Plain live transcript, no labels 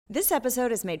This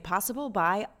episode is made possible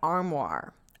by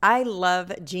Armoire. I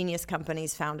love genius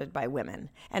companies founded by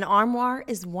women, and Armoire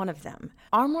is one of them.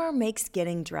 Armoire makes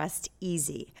getting dressed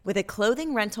easy. With a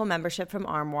clothing rental membership from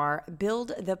Armoire,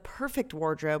 build the perfect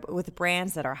wardrobe with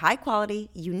brands that are high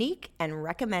quality, unique, and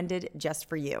recommended just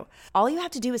for you. All you have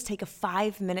to do is take a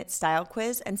 5-minute style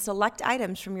quiz and select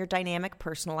items from your dynamic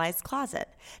personalized closet.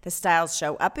 The styles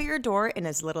show up at your door in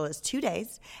as little as 2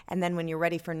 days, and then when you're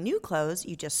ready for new clothes,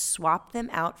 you just swap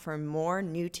them out for more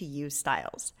new-to-you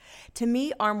styles. To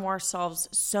me, Armoire solves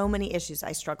so many issues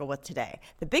I struggle with today,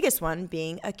 the biggest one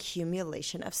being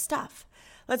accumulation of stuff.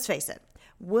 Let's face it,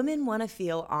 women want to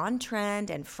feel on trend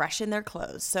and fresh in their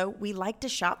clothes, so we like to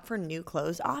shop for new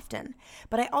clothes often.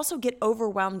 But I also get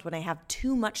overwhelmed when I have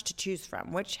too much to choose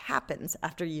from, which happens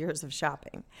after years of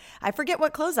shopping. I forget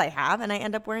what clothes I have, and I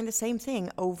end up wearing the same thing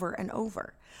over and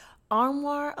over.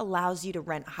 Armoire allows you to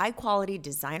rent high-quality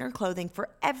designer clothing for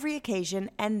every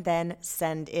occasion and then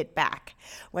send it back.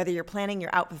 Whether you're planning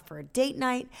your outfit for a date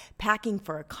night, packing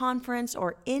for a conference,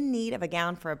 or in need of a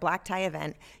gown for a black tie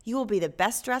event, you will be the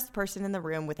best-dressed person in the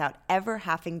room without ever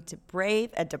having to brave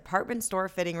a department store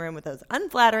fitting room with those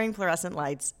unflattering fluorescent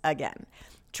lights again.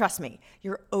 Trust me,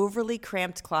 your overly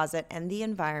cramped closet and the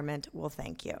environment will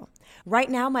thank you. Right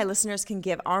now, my listeners can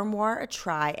give Armoire a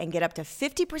try and get up to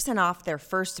 50% off their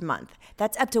first month.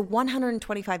 That's up to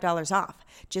 $125 off.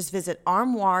 Just visit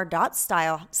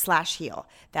armoire.style/heal.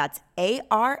 That's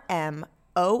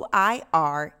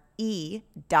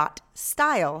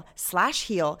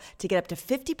ARMOIRE.style/heal to get up to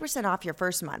 50% off your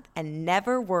first month and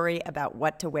never worry about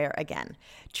what to wear again.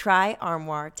 Try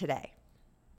Armoire today.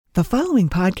 The following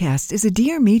podcast is a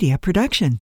Dear Media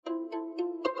production.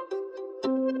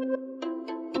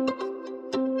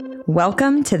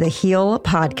 Welcome to the Heal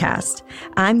Podcast.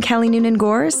 I'm Kelly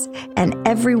Noonan-Gores, and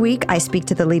every week I speak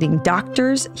to the leading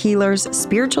doctors, healers,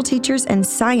 spiritual teachers, and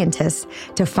scientists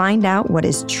to find out what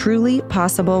is truly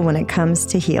possible when it comes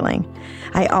to healing.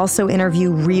 I also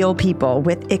interview real people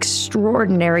with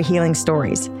extraordinary healing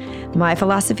stories. My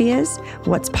philosophy is,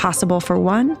 what's possible for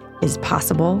one is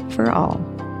possible for all.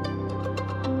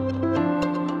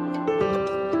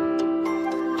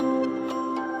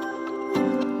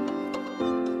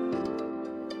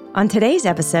 On today's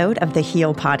episode of the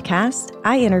Heal Podcast,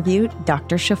 I interviewed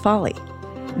Dr. Shefali.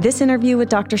 This interview with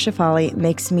Dr. Shefali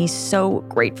makes me so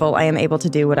grateful I am able to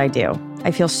do what I do.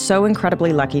 I feel so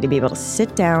incredibly lucky to be able to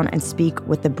sit down and speak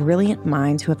with the brilliant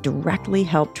minds who have directly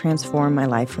helped transform my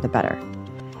life for the better.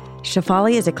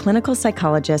 Shefali is a clinical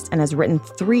psychologist and has written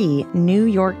 3 New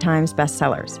York Times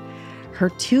bestsellers. Her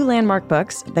 2 landmark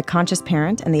books, The Conscious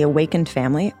Parent and The Awakened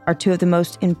Family, are 2 of the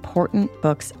most important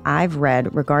books I've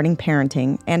read regarding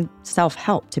parenting and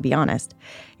self-help, to be honest,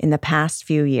 in the past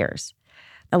few years.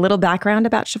 A little background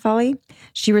about Shefali.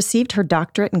 She received her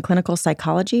doctorate in clinical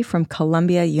psychology from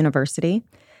Columbia University.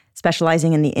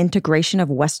 Specializing in the integration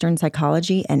of Western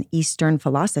psychology and Eastern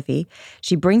philosophy,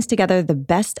 she brings together the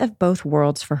best of both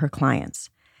worlds for her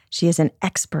clients. She is an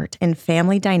expert in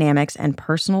family dynamics and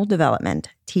personal development,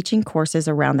 teaching courses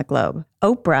around the globe.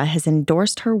 Oprah has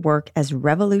endorsed her work as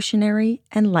revolutionary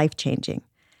and life-changing,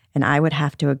 and I would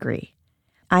have to agree.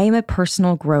 I am a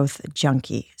personal growth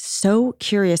junkie, so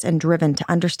curious and driven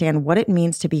to understand what it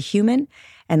means to be human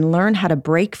and learn how to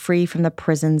break free from the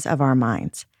prisons of our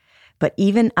minds. But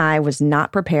even I was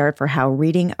not prepared for how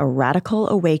reading A Radical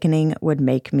Awakening would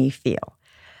make me feel.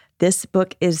 This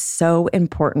book is so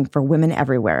important for women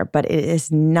everywhere, but it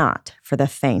is not for the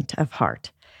faint of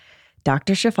heart.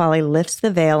 Dr. Shefali lifts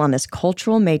the veil on this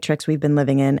cultural matrix we've been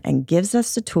living in and gives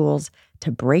us the tools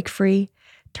to break free,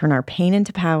 turn our pain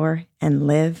into power, and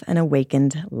live an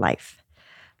awakened life.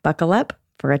 Buckle up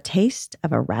for a taste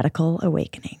of a radical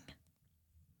awakening.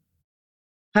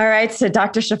 All right. So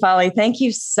Dr. Shefali, thank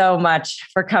you so much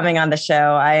for coming on the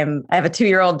show. I have a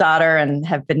 2-year-old daughter and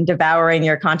have been devouring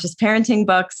your conscious parenting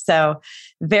books. So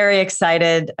very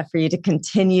excited for you to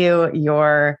continue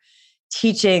your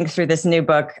teaching through this new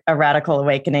book, A Radical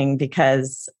Awakening,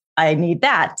 because I need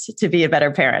that to be a better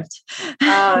parent.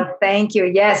 Oh, thank you.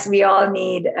 Yes, we all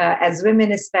need, as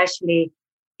women especially,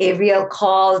 a real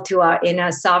call to our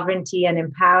inner sovereignty and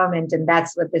empowerment. And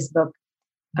that's what this book,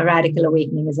 A Radical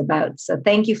Awakening, is about. So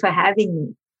thank you for having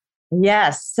me.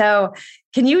 Yes. So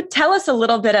can you tell us a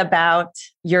little bit about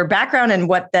your background and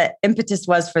what the impetus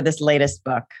was for this latest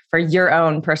book, for your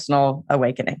own personal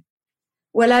awakening?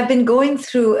 Well, I've been going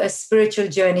through a spiritual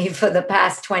journey for the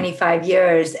past 25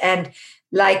 years. And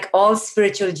like all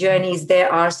spiritual journeys, there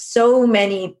are so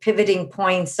many pivoting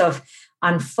points of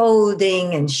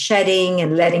unfolding and shedding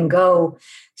and letting go.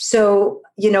 So,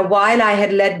 while I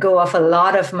had let go of a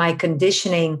lot of my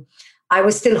conditioning, I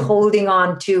was still holding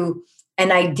on to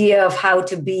an idea of how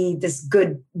to be this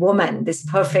good woman, this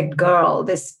perfect girl,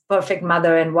 this perfect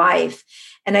mother and wife.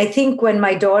 And I think when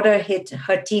my daughter hit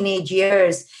her teenage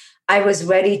years, I was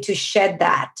ready to shed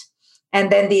that.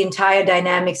 And then the entire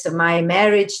dynamics of my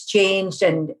marriage changed,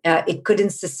 and it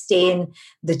couldn't sustain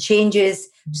the changes.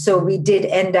 So we did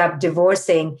end up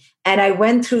divorcing. And I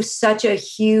went through such a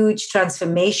huge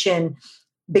transformation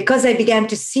because I began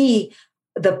to see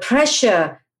the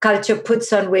pressure culture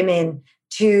puts on women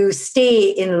to stay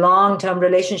in long-term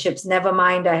relationships. Never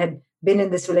mind, I had been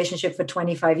in this relationship for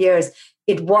 25 years.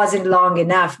 It wasn't long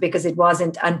enough because it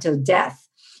wasn't until death.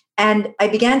 And I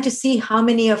began to see how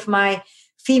many of my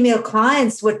female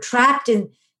clients were trapped in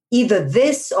either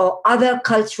this or other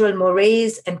cultural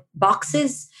mores and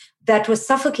boxes that were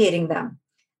suffocating them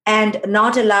and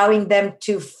not allowing them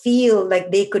to feel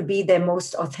like they could be their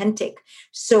most authentic.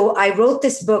 So I wrote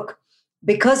this book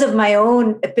because of my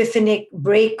own epiphanic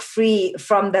break free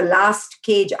from the last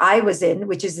cage I was in,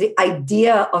 which is the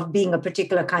idea of being a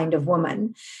particular kind of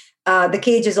woman. The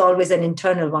cage is always an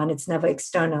internal one, it's never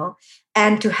external.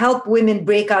 And to help women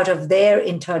break out of their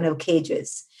internal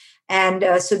cages. And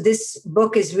so this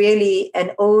book is really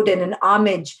an ode and an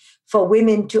homage for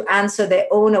women to answer their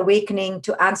own awakening,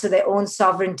 to answer their own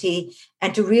sovereignty,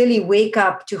 and to really wake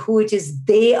up to who it is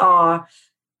they are,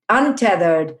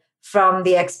 untethered from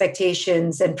the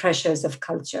expectations and pressures of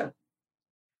culture.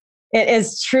 It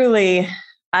is truly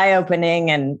eye-opening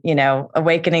and,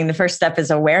 awakening. The first step is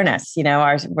awareness.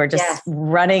 We're just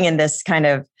running in this kind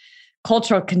of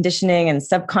cultural conditioning and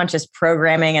subconscious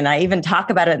programming. And I even talk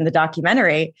about it in the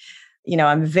documentary.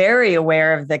 I'm very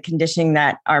aware of the conditioning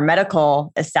that our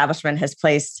medical establishment has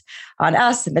placed on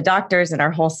us and the doctors and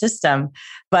our whole system.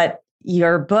 But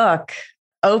your book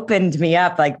opened me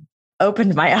up,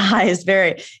 opened my eyes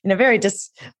in a very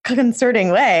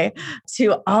disconcerting way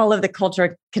to all of the cultural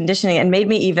conditioning and made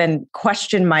me even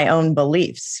question my own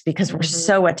beliefs because we're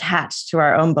so attached to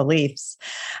our own beliefs.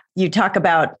 You talk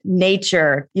about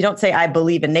nature. You don't say, I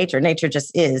believe in nature. Nature just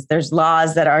is. There's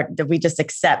laws that we just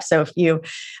accept. So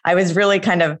I was really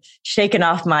kind of shaken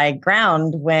off my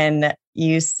ground when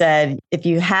you said, if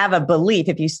you have a belief,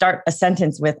 if you start a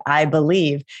sentence with, I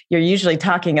believe, you're usually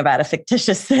talking about a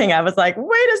fictitious thing. I was like,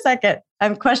 wait a second,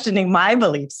 I'm questioning my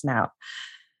beliefs now.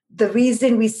 The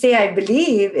reason we say I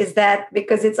believe is that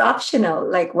because it's optional.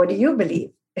 Like, what do you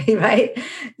believe? Right?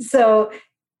 So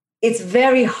it's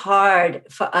very hard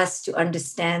for us to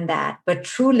understand that. But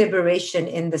true liberation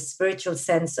in the spiritual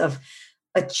sense of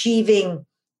achieving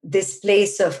this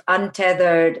place of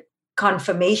untethered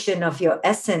confirmation of your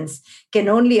essence can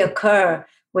only occur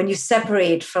when you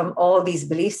separate from all these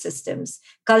belief systems.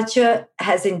 Culture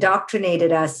has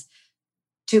indoctrinated us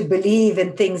to believe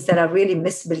in things that are really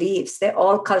misbeliefs. They're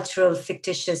all cultural,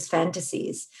 fictitious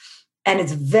fantasies. And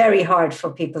it's very hard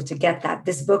for people to get that.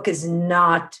 This book is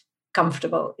not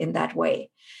comfortable in that way.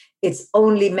 It's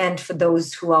only meant for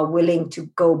those who are willing to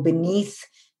go beneath,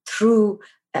 through,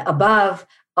 above,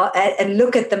 and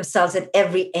look at themselves at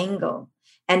every angle.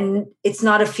 And it's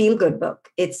not a feel-good book.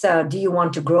 It's a do you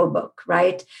want to grow book,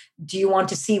 right? Do you want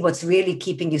to see what's really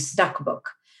keeping you stuck book?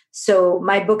 So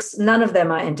my books, none of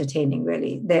them are entertaining,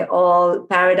 really. They're all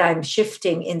paradigm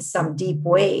shifting in some deep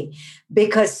way,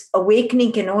 because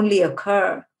awakening can only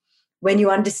occur when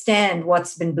you understand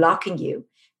what's been blocking you.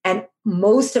 And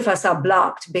most of us are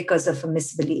blocked because of a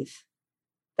misbelief.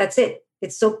 That's it.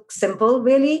 It's so simple,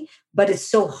 really, but it's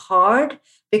so hard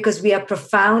because we are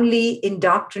profoundly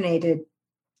indoctrinated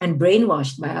and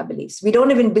brainwashed by our beliefs. We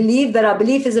don't even believe that our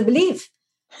belief is a belief.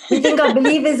 We think our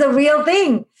belief is a real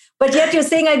thing. But yet you're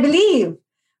saying, I believe,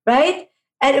 right?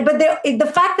 But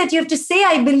the fact that you have to say,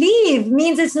 I believe,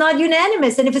 means it's not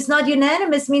unanimous. And if it's not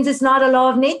unanimous, means it's not a law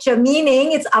of nature,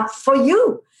 meaning it's up for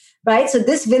you, right? So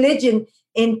this village in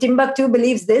Timbuktu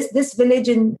believes this village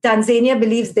in Tanzania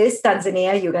believes this,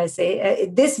 Tanzania, you guys say,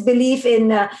 this belief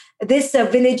in this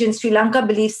village in Sri Lanka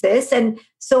believes this, and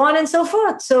so on and so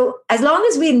forth. So as long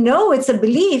as we know it's a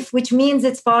belief, which means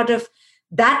it's part of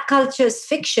that culture's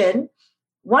fiction,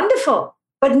 wonderful.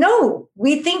 But no,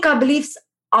 we think our beliefs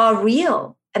are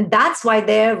real. And that's why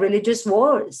there are religious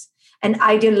wars and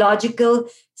ideological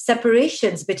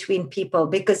separations between people,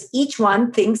 because each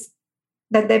one thinks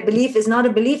that their belief is not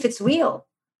a belief, it's real.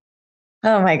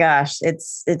 Oh my gosh,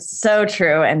 it's so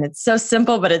true. And it's so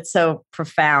simple, but it's so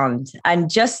profound. And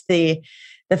just the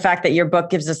fact that your book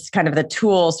gives us kind of the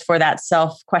tools for that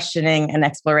self-questioning and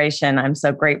exploration, I'm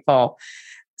so grateful.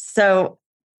 So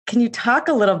can you talk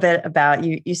a little bit about,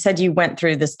 you said you went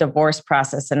through this divorce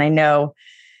process, and I know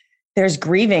there's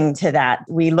grieving to that.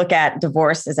 We look at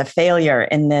divorce as a failure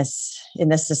in this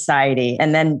society.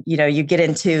 And then, you get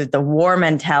into the war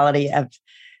mentality of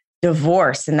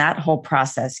divorce and that whole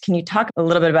process. Can you talk a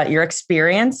little bit about your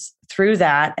experience through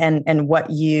that and what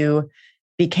you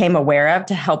became aware of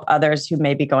to help others who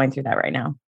may be going through that right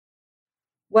now?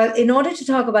 Well, in order to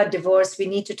talk about divorce, we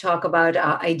need to talk about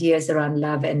our ideas around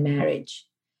love and marriage.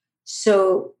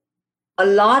 So a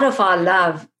lot of our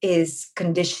love is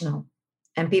conditional,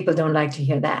 and people don't like to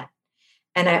hear that.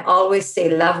 And I always say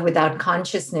love without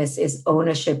consciousness is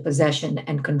ownership, possession,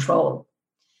 and control.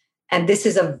 And this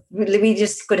is we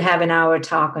just could have an hour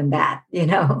talk on that,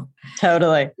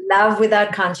 Totally. Love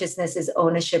without consciousness is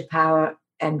ownership, power,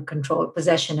 and control,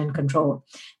 possession and control.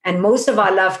 And most of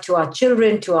our love to our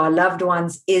children, to our loved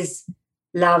ones, is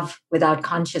love without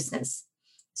consciousness.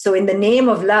 So in the name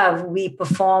of love, we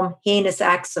perform heinous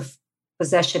acts of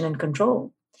possession and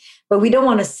control. But we don't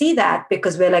want to see that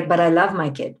because we're like, but I love my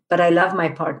kid, but I love my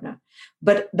partner.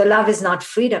 But the love is not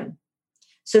freedom.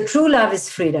 So true love is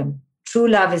freedom. True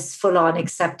love is full-on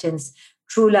acceptance.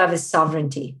 True love is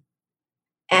sovereignty.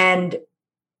 And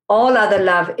all other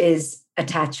love is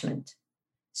attachment.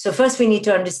 So first we need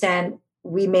to understand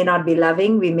we may not be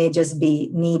loving. We may just be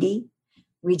needy.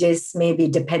 We just may be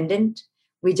dependent.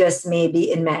 We just may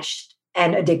be enmeshed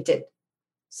and addicted.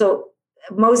 So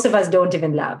most of us don't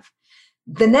even love.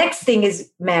 The next thing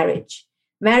is marriage.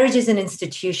 Marriage is an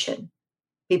institution.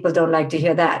 People don't like to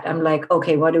hear that. I'm like,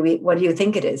 okay, what do you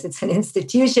think it is? It's an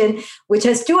institution which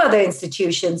has two other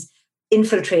institutions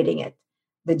infiltrating it: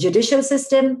 the judicial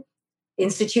system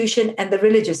institution and the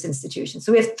religious institution.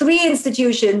 So we have three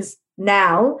institutions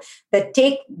now that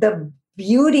take the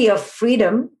beauty of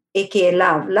freedom, aka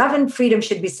love. Love and freedom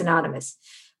should be synonymous.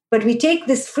 But we take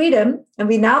this freedom and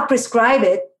we now prescribe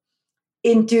it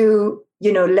into,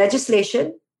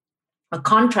 legislation, a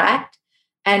contract,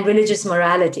 and religious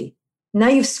morality. Now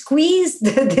you've squeezed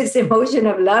this emotion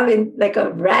of love in like a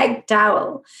rag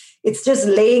towel. It's just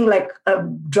laying like a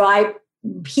dry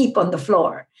heap on the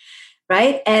floor,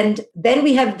 right? And then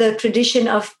we have the tradition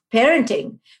of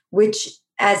parenting, which,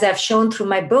 as I've shown through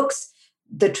my books,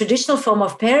 the traditional form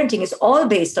of parenting is all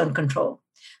based on control.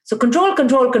 So control,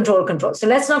 control, control, control. So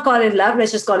let's not call it love.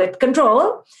 Let's just call it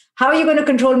control. How are you going to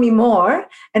control me more?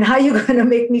 And how are you going to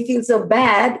make me feel so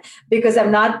bad because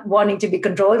I'm not wanting to be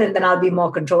controlled, and then I'll be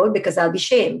more controlled because I'll be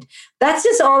shamed. That's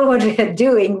just all what we're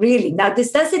doing, really. Now,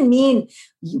 this doesn't mean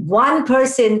one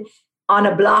person on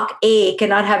a block A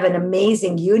cannot have an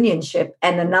amazing unionship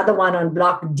and another one on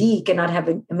block D cannot have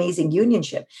an amazing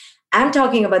unionship. I'm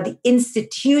talking about the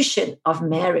institution of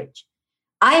marriage.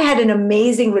 I had an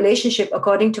amazing relationship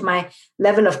according to my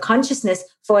level of consciousness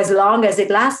for as long as it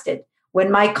lasted. When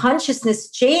my consciousness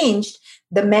changed,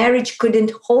 the marriage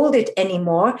couldn't hold it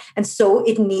anymore. And so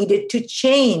it needed to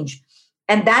change.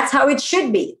 And that's how it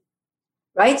should be,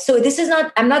 right? So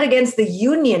I'm not against the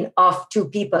union of two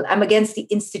people. I'm against the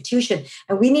institution.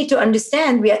 And we need to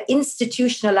understand we are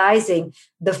institutionalizing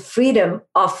the freedom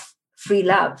of free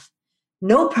love.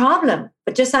 No problem.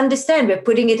 But just understand we're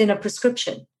putting it in a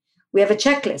prescription. We have a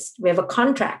checklist. We have a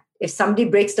contract. If somebody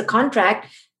breaks the contract,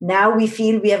 now we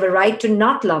feel we have a right to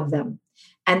not love them.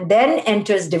 And then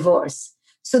enters divorce.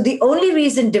 So the only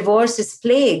reason divorce is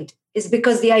plagued is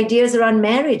because the ideas around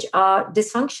marriage are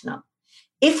dysfunctional.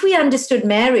 If we understood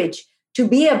marriage to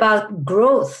be about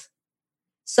growth,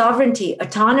 sovereignty,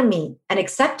 autonomy, and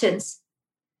acceptance,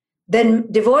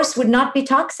 then divorce would not be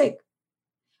toxic.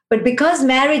 But because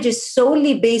marriage is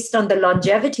solely based on the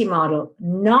longevity model,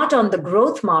 not on the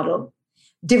growth model,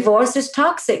 divorce is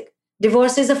toxic.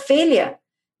 Divorce is a failure.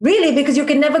 Really, because you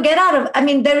can never get out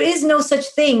of, there is no such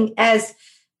thing as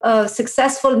a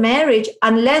successful marriage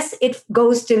unless it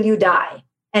goes till you die.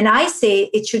 And I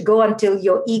say it should go until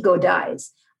your ego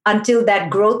dies, until that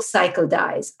growth cycle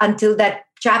dies, until that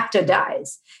chapter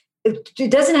dies. It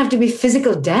doesn't have to be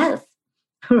physical death.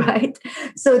 Right?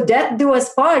 So death do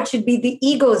us part should be the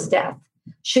ego's death,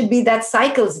 should be that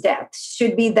cycle's death,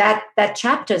 should be that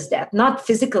chapter's death, not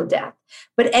physical death.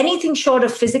 But anything short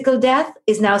of physical death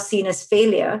is now seen as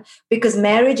failure because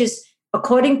marriage is,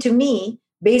 according to me,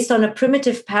 based on a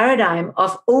primitive paradigm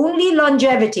of only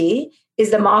longevity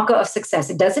is the marker of success.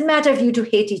 It doesn't matter if you two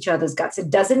hate each other's guts. It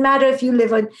doesn't matter if you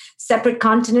live on separate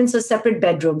continents or separate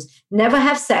bedrooms, never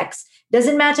have sex.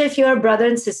 Doesn't matter if you're a brother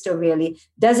and sister, really.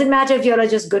 Doesn't matter if you're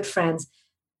just good friends.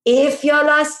 If y'all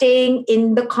are staying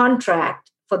in the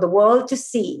contract for the world to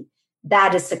see,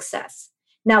 that is success.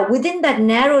 Now, within that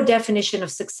narrow definition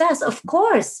of success, of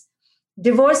course,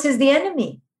 divorce is the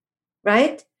enemy,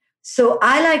 right? So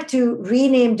I like to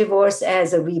rename divorce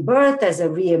as a rebirth, as a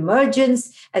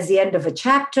reemergence, as the end of a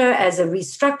chapter, as a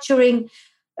restructuring.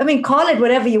 Call it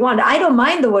whatever you want. I don't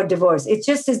mind the word divorce. It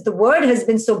just is the word has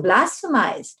been so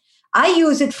blasphemized. I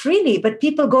use it freely, but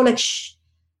people go like, shh.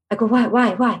 I go,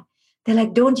 why? They're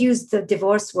like, don't use the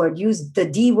divorce word, use the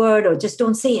D word, or just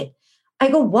don't say it. I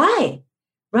go, why?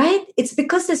 Right? It's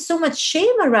because there's so much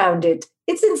shame around it.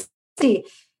 It's insanity.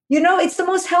 It's the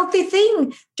most healthy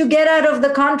thing to get out of the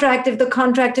contract if the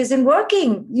contract isn't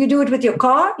working. You do it with your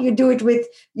car, you do it with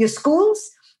your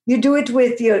schools, you do it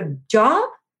with your job,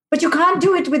 but you can't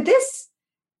do it with this.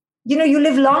 You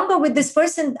live longer with this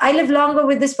person. I live longer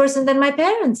with this person than my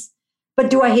parents. But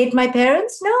do I hate my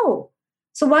parents? No.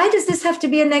 So why does this have to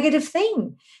be a negative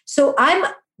thing? So I'm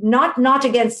not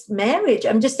against marriage.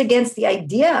 I'm just against the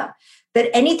idea that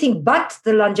anything but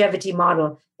the longevity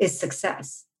model is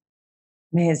success.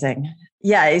 Amazing.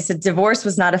 Yeah, he said divorce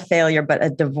was not a failure, but a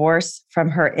divorce from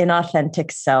her inauthentic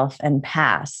self and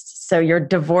past. So you're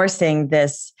divorcing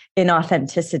this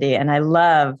inauthenticity. And I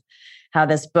love how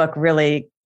this book really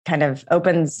kind of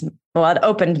it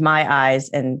opened my eyes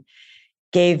and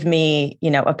gave me,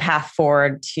 a path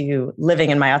forward to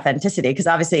living in my authenticity. Because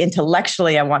obviously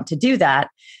intellectually, I want to do that.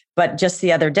 But just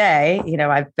the other day,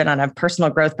 I've been on a personal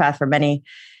growth path for many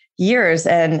years.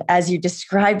 And as you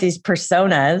describe these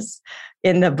personas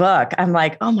in the book, I'm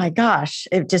like, oh my gosh,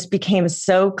 it just became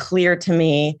so clear to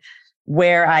me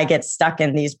where I get stuck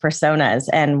in these personas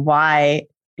and why,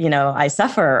 I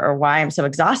suffer or why I'm so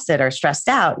exhausted or stressed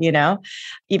out,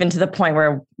 even to the point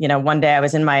where, one day I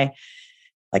was a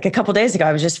couple of days ago,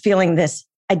 I was just feeling this.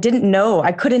 I didn't know,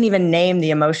 I couldn't even name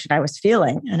the emotion I was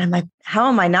feeling. And I'm like, how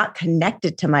am I not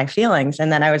connected to my feelings?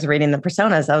 And then I was reading the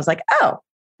personas. I was like, oh,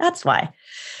 that's why.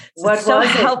 So what was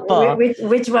helpful.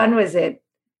 Which one was it?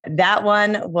 That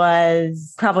one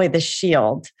was probably the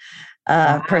shield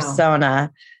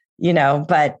persona,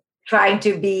 but trying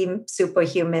to be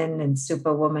superhuman and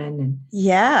superwoman.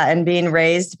 And being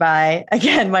raised by,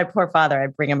 again, my poor father, I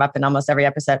bring him up in almost every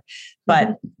episode,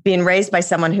 but being raised by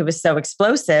someone who was so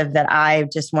explosive that I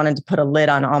just wanted to put a lid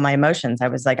on all my emotions. I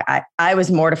was like, I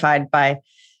was mortified by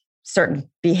certain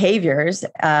behaviors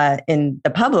in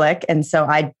the public. And so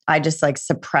I just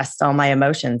suppressed all my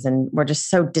emotions and we're just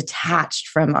so detached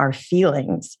from our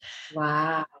feelings.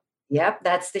 Wow. Yep,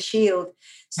 that's the shield.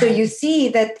 So you see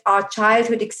that our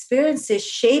childhood experiences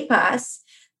shape us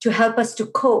to help us to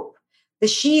cope. The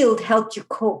shield helped you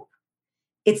cope.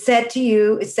 It said to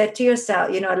yourself,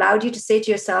 allowed you to say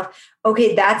to yourself,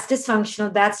 okay, that's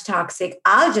dysfunctional, that's toxic.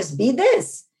 I'll just be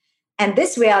this. And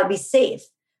this way I'll be safe.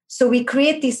 So we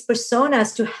create these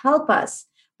personas to help us,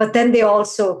 but then they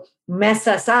also mess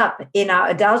us up in our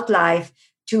adult life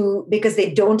because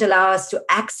they don't allow us to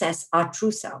access our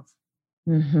true self.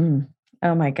 Mm-hmm.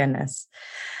 Oh my goodness.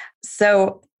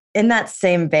 So in that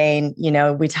same vein,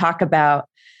 we talk about,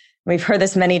 we've heard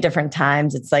this many different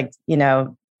times. It's like,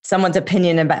 someone's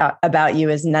opinion about you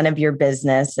is none of your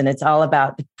business. And it's all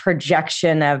about the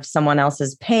projection of someone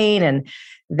else's pain and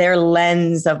their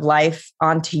lens of life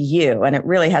onto you. And it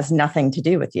really has nothing to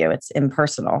do with you. It's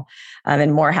impersonal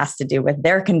and more has to do with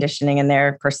their conditioning and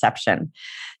their perception.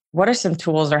 What are some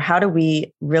tools or how do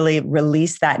we really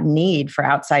release that need for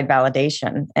outside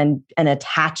validation and an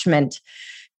attachment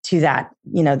to that,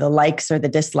 the likes or the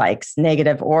dislikes,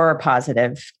 negative or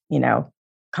positive,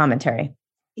 commentary?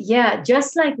 Yeah,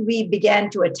 just like we began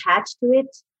to attach to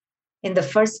it in the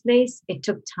first place, it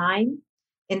took time.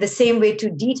 In the same way, to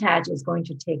detach is going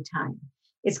to take time.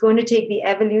 It's going to take the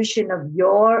evolution of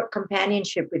your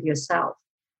companionship with yourself.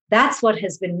 That's what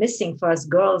has been missing for us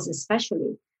girls,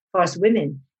 especially for us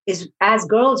women. Is as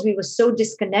girls, we were so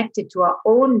disconnected to our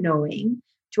own knowing,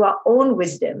 to our own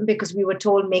wisdom, because we were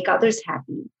told, make others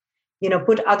happy,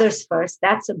 put others first.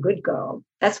 That's a good girl.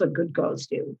 That's what good girls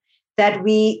do. That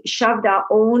we shoved our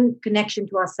own connection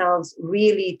to ourselves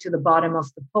really to the bottom of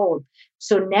the pole.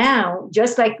 So now,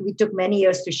 just like we took many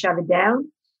years to shove it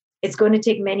down, it's going to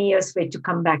take many years for it to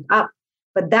come back up.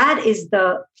 But that is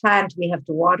the plant we have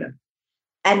to water.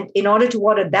 And in order to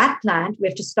water that plant, we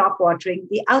have to stop watering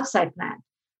the outside plant.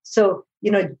 So,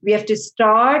 we have to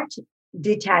start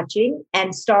detaching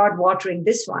and start watering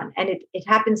this one. And it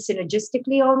happens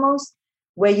synergistically almost,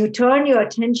 where you turn your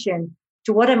attention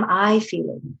to what am I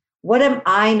feeling? What am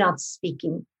I not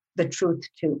speaking the truth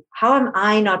to? How am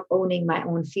I not owning my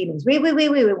own feelings? Wait.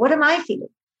 What am I feeling?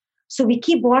 So we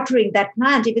keep watering that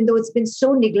plant, even though it's been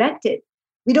so neglected.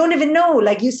 We don't even know,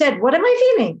 like you said, what am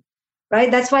I feeling?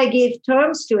 Right? That's why I gave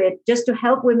terms to it, just to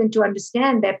help women to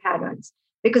understand their patterns.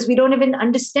 Because we don't even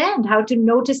understand how to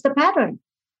notice the pattern,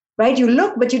 right? You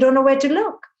look, but you don't know where to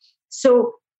look.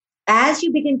 So as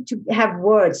you begin to have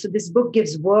words, so this book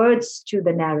gives words to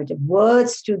the narrative,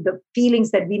 words to the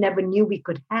feelings that we never knew we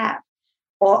could have,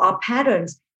 or our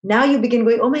patterns. Now you begin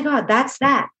going, oh my God, that's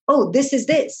that. Oh, this is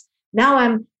this. Now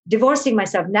I'm divorcing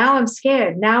myself. Now I'm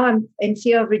scared. Now I'm in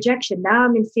fear of rejection. Now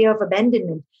I'm in fear of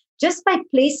abandonment. just by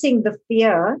placing the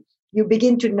fear, you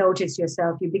begin to notice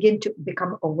yourself. You begin to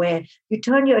become aware. You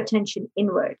turn your attention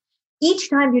inward. Each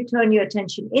time you turn your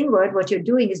attention inward, what you're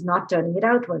doing is not turning it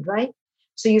outward, right?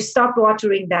 So you stopped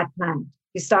watering that plant.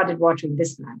 You started watering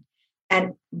this plant.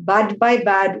 And bud by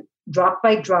bud, drop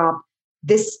by drop,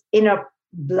 this inner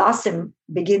blossom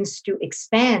begins to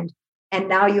expand. And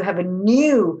now you have a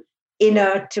new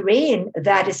inner terrain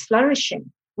that is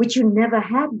flourishing, which you never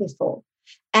had before.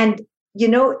 And,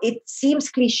 it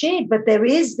seems cliched, but there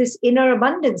is this inner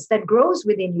abundance that grows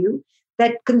within you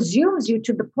that consumes you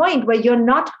to the point where you're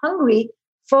not hungry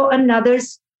for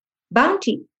another's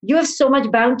bounty. You have so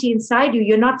much bounty inside you.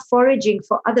 You're not foraging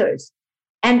for others.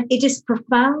 And it is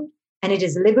profound and it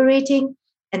is liberating.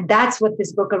 And that's what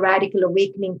this book, A Radical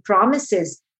Awakening,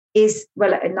 promises is,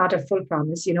 well, not a full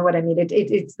promise, you know what I mean?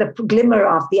 It's the glimmer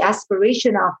of, the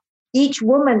aspiration of each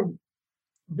woman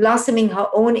blossoming her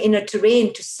own inner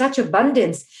terrain to such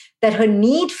abundance that her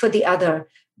need for the other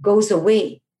goes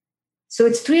away. So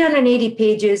it's 380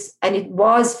 pages, and it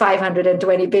was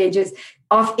 520 pages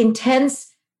of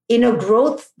intense inner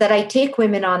growth that I take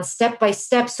women on step by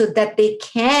step so that they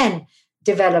can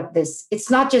develop this. It's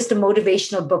not just a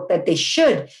motivational book that they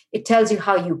should. It tells you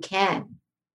how you can.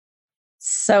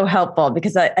 So helpful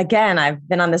because again, I've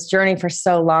been on this journey for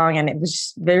so long, and it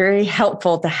was very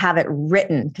helpful to have it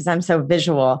written because I'm so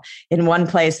visual in one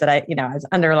place that I was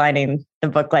underlining the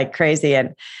book like crazy.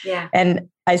 And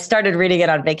I started reading it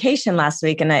on vacation last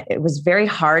week, and it was very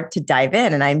hard to dive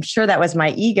in. And I'm sure that was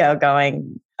my ego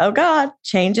going, oh God,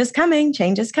 change is coming,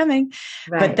 change is coming.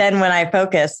 Right. But then when I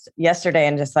focused yesterday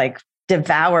and just like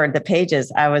devoured the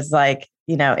pages, I was like,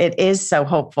 it is so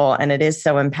hopeful and it is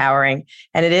so empowering.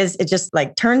 And it just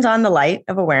like turns on the light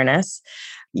of awareness.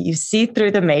 You see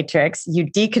through the matrix, you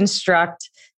deconstruct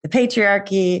the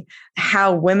patriarchy,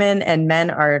 how women and men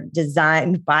are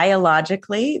designed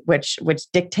biologically, which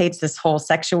dictates this whole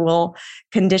sexual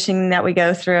conditioning that we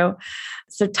go through.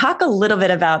 So talk a little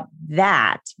bit about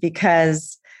that,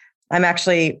 because I'm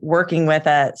actually working with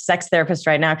a sex therapist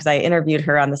right now because I interviewed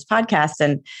her on this podcast,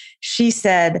 and she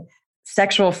said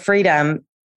sexual freedom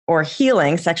or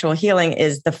healing, sexual healing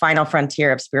is the final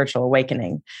frontier of spiritual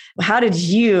awakening. How did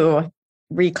you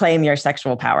reclaim your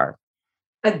sexual power?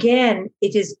 Again,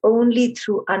 it is only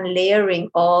through unlayering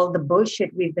all the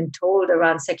bullshit we've been told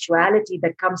around sexuality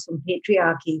that comes from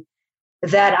patriarchy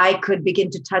that I could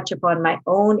begin to touch upon my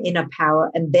own inner power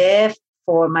and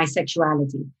therefore my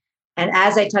sexuality. And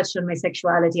as I touched on my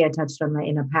sexuality, I touched on my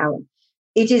inner power.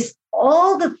 It is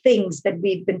all the things that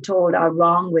we've been told are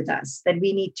wrong with us that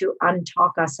we need to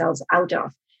untalk ourselves out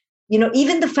of.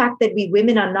 Even the fact that we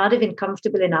women are not even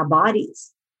comfortable in our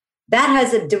bodies, that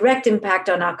has a direct impact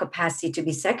on our capacity to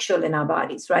be sexual in our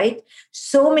bodies, right?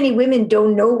 So many women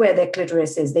don't know where their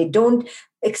clitoris is. They don't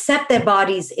accept their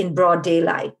bodies in broad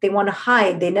daylight. They want to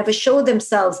hide. They never show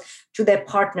themselves to their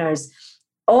partners.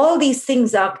 All these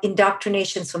things are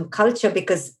indoctrinations from culture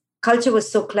because culture was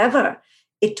so clever.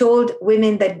 It told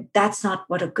women that that's not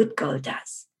what a good girl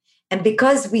does. And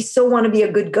because we so want to be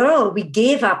a good girl, we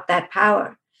gave up that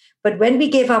power. But when we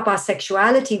gave up our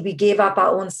sexuality, we gave up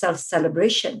our own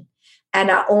self-celebration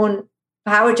and our own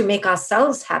power to make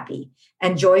ourselves happy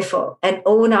and joyful and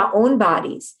own our own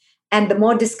bodies. And the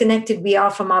more disconnected we are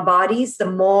from our bodies, the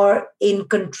more in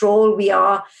control we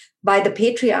are by the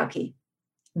patriarchy.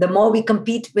 The more we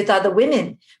compete with other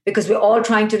women because we're all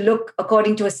trying to look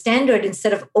according to a standard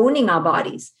instead of owning our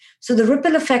bodies. So the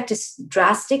ripple effect is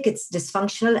drastic, it's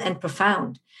dysfunctional and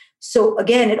profound. So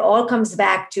again, it all comes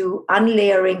back to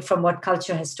unlayering from what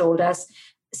culture has told us,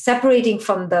 separating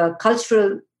from the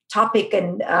cultural topic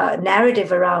and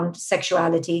narrative around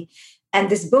sexuality. And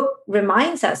this book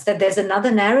reminds us that there's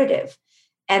another narrative.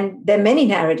 And there are many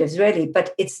narratives, really,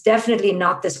 but it's definitely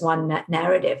not this one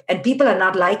narrative. And people are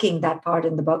not liking that part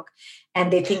in the book.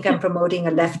 And they think I'm promoting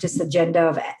a leftist agenda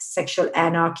of sexual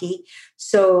anarchy.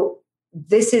 So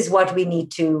this is what we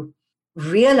need to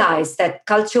realize, that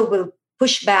culture will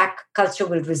push back, culture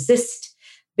will resist,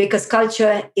 because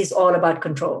culture is all about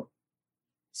control.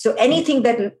 So anything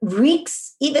that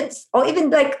reeks, even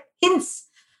like hints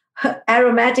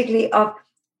aromatically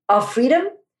of freedom,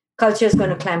 culture is going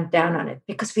to clamp down on it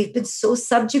because we've been so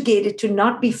subjugated to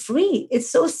not be free. It's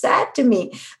so sad to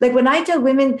me. Like when I tell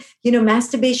women,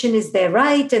 masturbation is their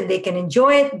right and they can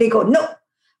enjoy it, they go, no,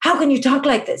 how can you talk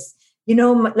like this?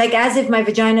 Like as if my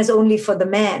vagina is only for the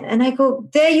man. And I go,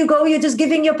 there you go. You're just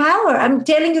giving your power. I'm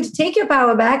telling you to take your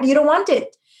power back. You don't want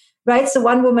it. Right. So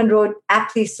one woman wrote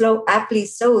aptly so.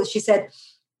 She said,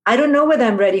 I don't know whether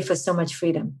I'm ready for so much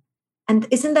freedom. And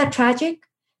isn't that tragic?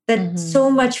 that so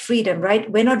much freedom,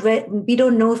 right? We're not we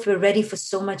don't know if we're ready for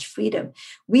so much freedom.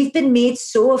 We've been made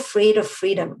so afraid of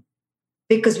freedom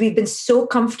because we've been so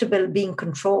comfortable being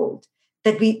controlled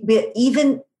that we're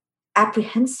even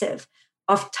apprehensive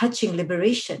of touching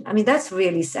liberation. I mean, that's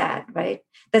really sad, right?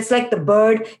 That's like the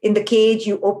bird in the cage.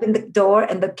 You open the door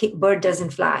and the bird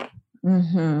doesn't fly.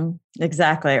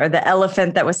 Exactly. Or the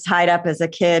elephant that was tied up as a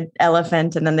kid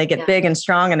elephant, and then they get big and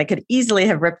strong, and they could easily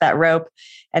have ripped that rope,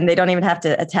 and they don't even have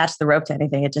to attach the rope to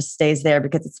anything. It just stays there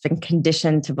because it's been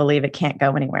conditioned to believe it can't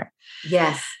go anywhere.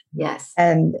 Yes. Yes.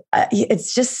 And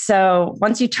it's just so,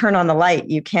 once you turn on the light,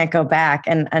 you can't go back.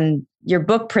 And your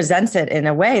book presents it in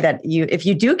a way that if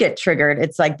you do get triggered,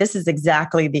 it's like, this is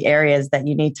exactly the areas that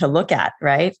you need to look at.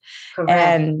 Right. Correct.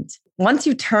 And once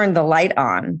you turn the light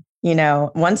on,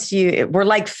 we're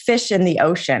like fish in the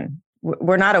ocean.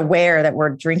 We're not aware that we're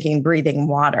drinking, breathing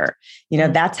water.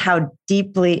 That's how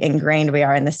deeply ingrained we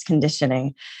are in this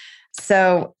conditioning.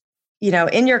 So,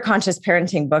 in your conscious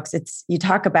parenting books, you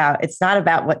talk about, it's not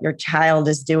about what your child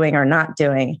is doing or not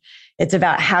doing. It's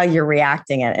about how you're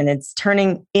reacting it. And it's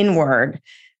turning inward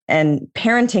and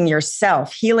parenting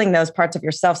yourself, healing those parts of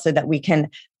yourself so that we can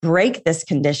break this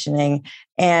conditioning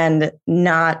and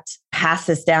not pass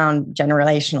this down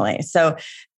generationally. So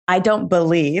I don't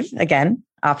believe, again,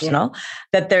 optional,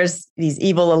 that there's these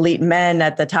evil elite men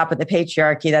at the top of the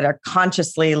patriarchy that are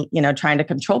consciously, trying to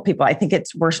control people. I think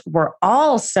we're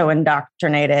all so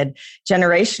indoctrinated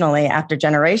generationally after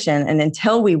generation. And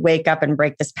until we wake up and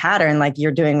break this pattern, like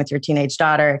you're doing with your teenage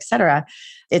daughter, et cetera,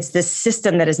 it's this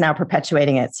system that is now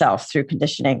perpetuating itself through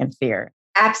conditioning and fear.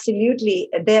 Absolutely.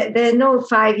 There are no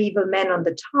 5 evil men on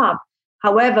the top.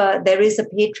 However, there is a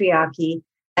patriarchy,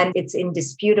 and it's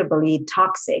indisputably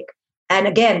toxic. And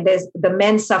again, the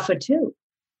men suffer too.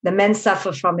 The men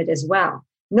suffer from it as well.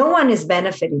 No one is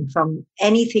benefiting from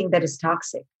anything that is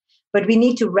toxic. But we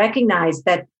need to recognize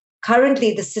that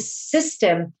currently the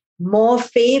system more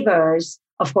favors,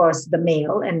 of course, the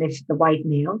male, and if the white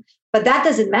male, but that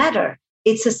doesn't matter.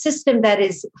 It's a system that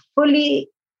is fully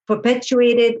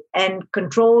perpetuated and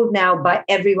controlled now by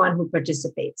everyone who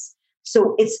participates.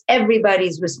 So it's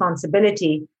everybody's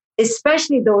responsibility,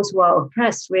 especially those who are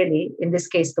oppressed, really, in this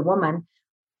case, the woman,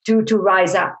 to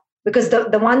rise up. Because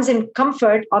the ones in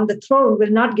comfort on the throne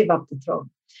will not give up the throne.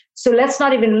 So let's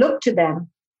not even look to them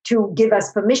to give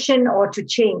us permission or to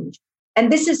change.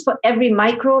 And this is for every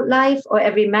micro life or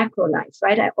every macro life,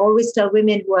 right? I always tell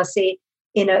women who are, say,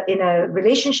 in a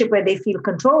relationship where they feel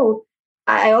controlled,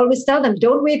 I always tell them,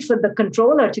 don't wait for the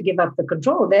controller to give up the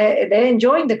control. They're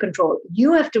enjoying the control.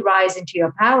 You have to rise into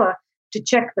your power to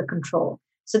check the control.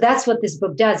 So that's what this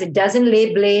book does. It doesn't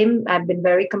lay blame. I've been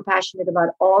very compassionate about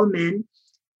all men,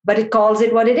 but it calls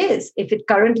it what it is. If it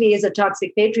currently is a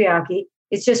toxic patriarchy,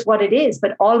 it's just what it is.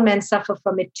 But all men suffer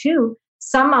from it too.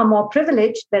 Some are more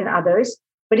privileged than others,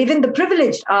 but even the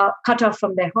privileged are cut off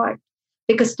from their heart.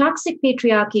 Because toxic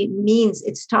patriarchy means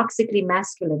it's toxically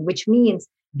masculine, which means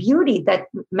beauty that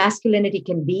masculinity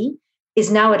can be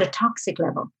is now at a toxic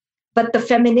level. But the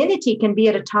femininity can be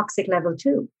at a toxic level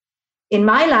too. In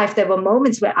my life, there were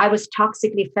moments where I was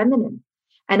toxically feminine,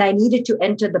 and I needed to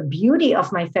enter the beauty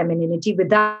of my femininity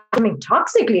without becoming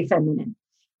toxically feminine.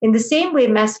 In the same way,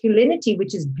 masculinity,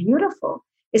 which is beautiful,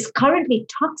 is currently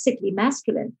toxically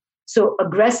masculine. So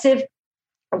aggressive,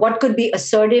 what could be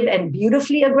assertive and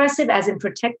beautifully aggressive, as in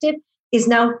protective, is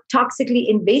now toxically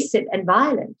invasive and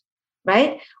violent,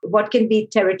 right? What can be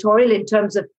territorial in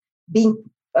terms of being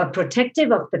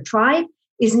protective of the tribe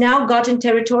is now gotten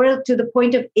territorial to the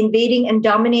point of invading and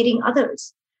dominating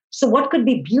others. So what could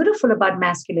be beautiful about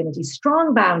masculinity,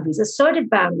 strong boundaries, assertive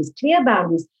boundaries, clear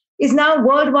boundaries, is now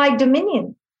worldwide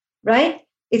dominion, right?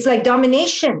 It's like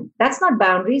domination. That's not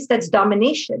boundaries, that's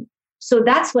domination. So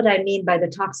that's what I mean by the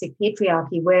toxic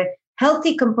patriarchy, where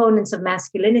healthy components of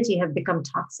masculinity have become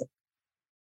toxic.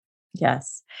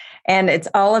 Yes. And it's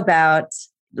all about,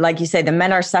 like you say, the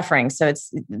men are suffering. So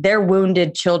they're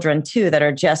wounded children too, that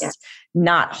are just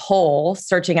not whole,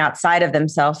 searching outside of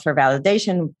themselves for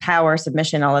validation, power,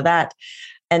 submission, all of that.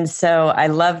 And so I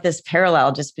love this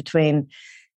parallel just between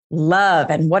love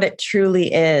and what it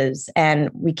truly is. And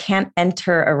we can't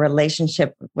enter a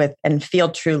relationship with and feel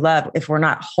true love if we're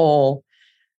not whole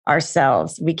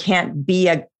ourselves. We can't be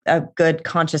a good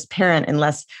conscious parent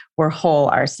unless we're whole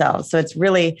ourselves. So it's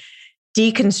really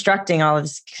deconstructing all of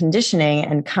this conditioning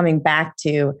and coming back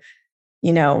to,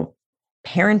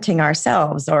 parenting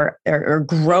ourselves or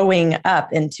growing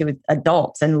up into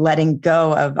adults and letting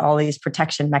go of all these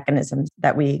protection mechanisms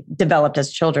that we developed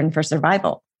as children for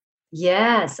survival.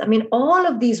 Yes. I mean, all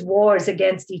of these wars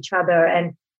against each other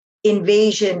and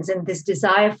invasions and this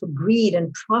desire for greed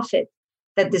and profit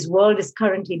that this world is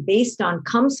currently based on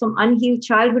comes from unhealed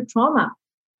childhood trauma.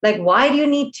 Like, why do you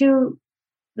need to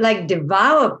like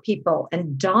devour people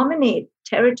and dominate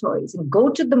territories and go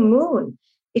to the moon?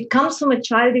 It comes from a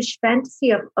childish fantasy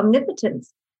of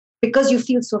omnipotence because you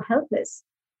feel so helpless.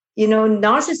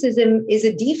 Narcissism is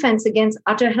a defense against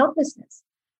utter helplessness.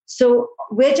 So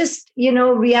we're just,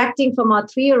 reacting from our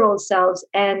 3-year-old selves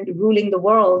and ruling the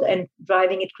world and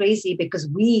driving it crazy because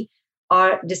we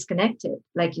are disconnected.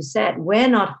 Like you said, we're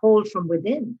not whole from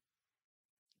within.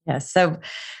 Yes. So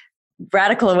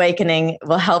radical awakening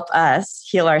will help us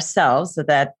heal ourselves so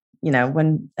that,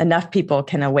 when enough people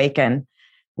can awaken,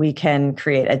 we can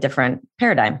create a different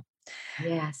paradigm.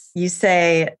 Yes. You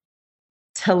say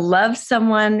to love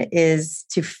someone is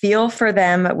to feel for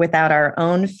them without our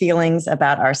own feelings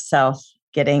about ourselves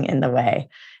getting in the way.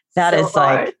 That is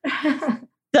hard. Like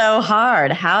so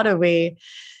hard. How do we,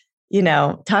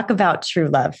 talk about true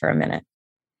love for a minute?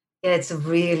 Yeah, it's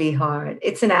really hard.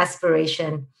 It's an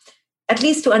aspiration, at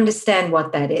least to understand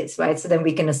what that is, right? So then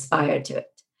we can aspire to it.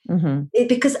 Mm-hmm.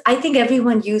 Because I think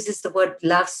everyone uses the word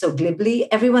love so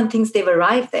glibly. Everyone thinks they've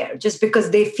arrived there just because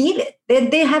they feel it.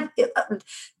 They have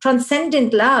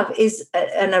transcendent love is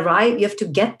an arrive. You have to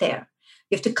get there.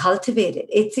 You have to cultivate it.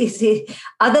 It's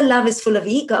other love is full of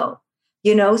ego,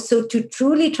 So to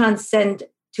truly transcend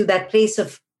to that place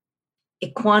of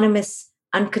equanimous,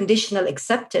 unconditional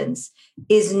acceptance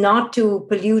is not to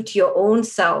pollute your own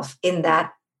self in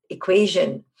that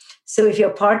equation. So if your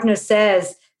partner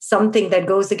says something that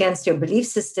goes against your belief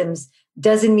systems,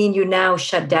 doesn't mean you now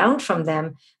shut down from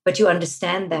them, but you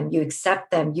understand them, you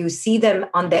accept them, you see them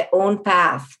on their own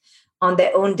path, on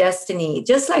their own destiny,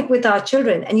 just like with our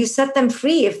children, and you set them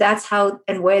free if that's how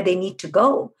and where they need to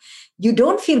go. You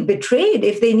don't feel betrayed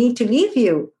if they need to leave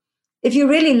you. If you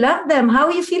really love them, how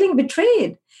are you feeling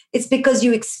betrayed? It's because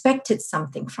you expected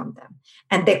something from them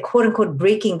and they're quote unquote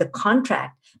breaking the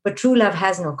contract. But true love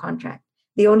has no contract.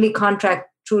 The only contract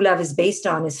true love is based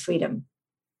on is freedom,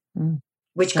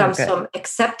 which comes from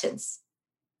acceptance,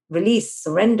 release,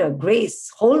 surrender, grace,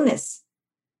 wholeness.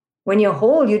 When you're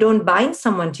whole, you don't bind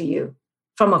someone to you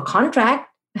from a contract.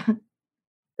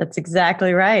 That's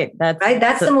exactly right.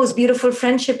 That's the most beautiful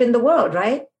friendship in the world,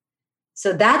 right?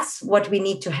 So that's what we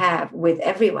need to have with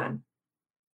everyone.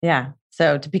 Yeah.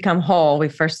 So to become whole, we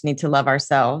first need to love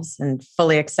ourselves and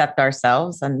fully accept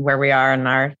ourselves and where we are in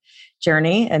our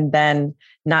journey, and then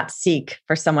not seek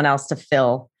for someone else to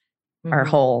fill our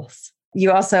holes.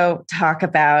 You also talk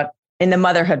about in the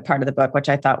motherhood part of the book, which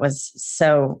I thought was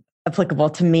so applicable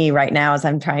to me right now as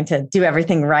I'm trying to do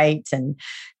everything right and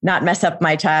not mess up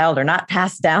my child or not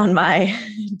pass down my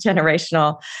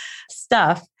generational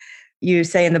stuff. You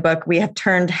say in the book, we have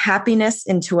turned happiness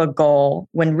into a goal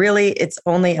when really it's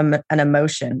only an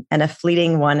emotion, and a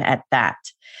fleeting one at that.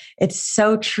 It's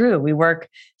so true. We work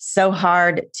so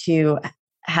hard to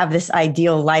have this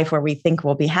ideal life where we think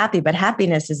we'll be happy, but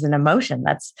happiness is an emotion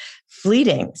that's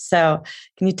fleeting. So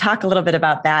can you talk a little bit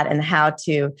about that and how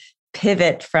to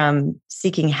pivot from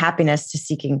seeking happiness to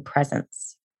seeking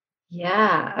presence?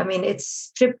 Yeah, I mean, it's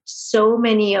stripped so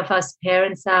many of us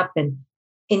parents up and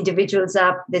individuals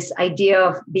up, this idea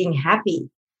of being happy.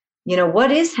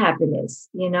 What is happiness?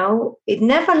 It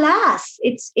never lasts.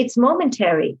 It's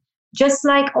momentary, just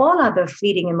like all other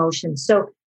fleeting emotions. So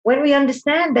when we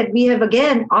understand that we have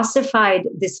again ossified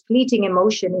this fleeting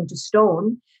emotion into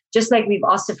stone, just like we've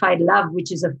ossified love,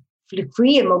 which is a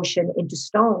free emotion, into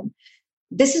stone,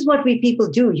 this is what we people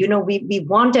do. We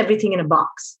want everything in a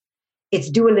box. It's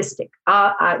dualistic.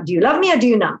 Do you love me or do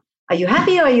you not? Are you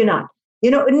happy or are you not?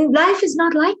 Life is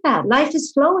not like that. Life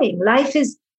is flowing. Life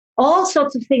is all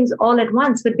sorts of things all at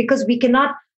once. But because we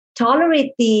cannot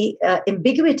tolerate the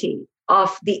ambiguity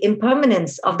of the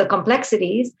impermanence of the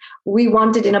complexities, we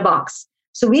want it in a box.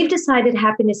 So we've decided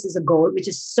happiness is a goal, which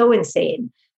is so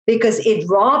insane because it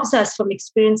robs us from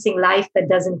experiencing life that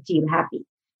doesn't feel happy.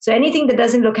 So anything that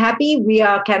doesn't look happy, we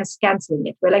are canceling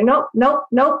it. We're like, nope, nope,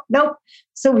 nope, nope.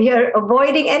 So we are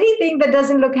avoiding anything that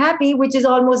doesn't look happy, which is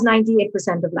almost 98%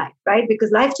 of life, right? Because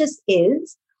life just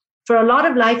is. For a lot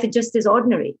of life, it just is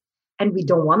ordinary. And we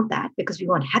don't want that because we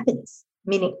want happiness,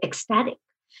 meaning ecstatic.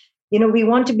 We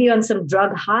want to be on some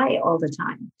drug high all the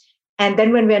time. And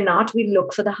then when we're not, we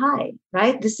look for the high,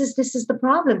 right? This is the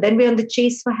problem. Then we're on the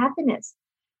chase for happiness.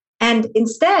 And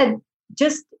instead,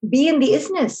 just be in the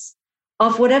isness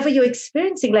of whatever you're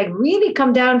experiencing, like really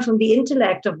come down from the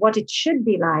intellect of what it should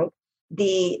be like,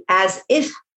 the as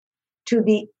if, to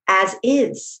the as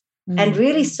is, and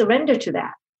really surrender to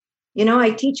that.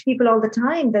 I teach people all the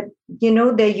time that,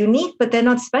 they're unique, but they're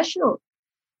not special.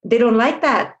 They don't like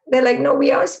that. They're like, no,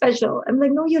 we are special. I'm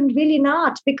like, no, you're really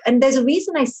not. And there's a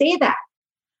reason I say that.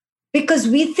 because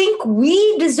we think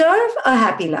we deserve a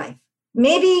happy life.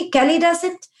 Maybe Kelly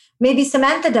doesn't, maybe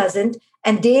Samantha doesn't,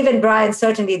 and Dave and Brian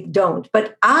certainly don't.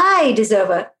 But I deserve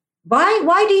a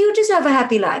why do you deserve a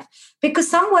happy life? Because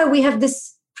somewhere we have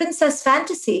this princess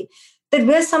fantasy that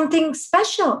we're something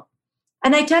special.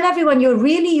 And I tell everyone, you're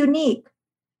really unique.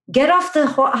 Get off the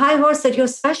high horse that you're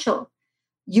special.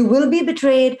 You will be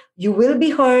betrayed, you will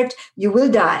be hurt, you will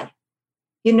die,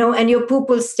 and your poop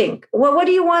will stink. Well, what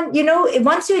do you want?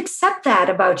 Once you accept that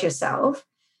about yourself,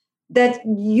 that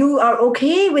you are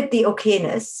okay with the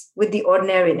okayness, with the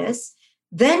ordinariness,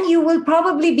 then you will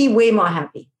probably be way more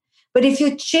happy. But if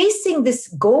you're chasing this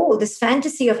goal, this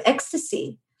fantasy of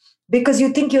ecstasy, because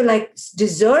you think you're like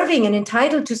deserving and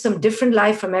entitled to some different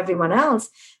life from everyone else,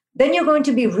 then you're going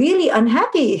to be really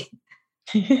unhappy.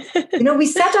 We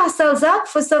set ourselves up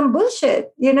for some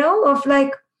bullshit, of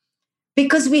like,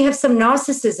 because we have some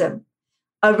narcissism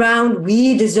around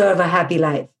we deserve a happy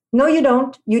life. No, you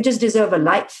don't. You just deserve a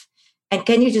life. And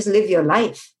can you just live your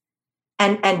life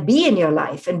and be in your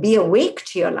life and be awake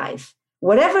to your life?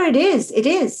 Whatever it is,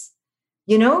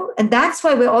 and that's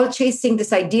why we're all chasing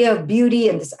this idea of beauty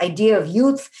and this idea of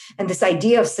youth and this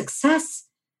idea of success,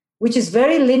 which is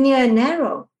very linear and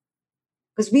narrow,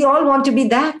 because we all want to be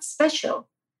that special.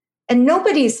 And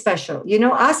nobody is special.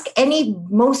 Ask any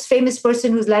most famous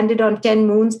person who's landed on 10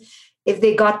 moons if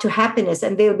they got to happiness,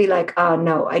 and they'll be like, oh,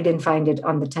 no, I didn't find it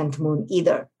on the 10th moon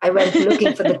either. I went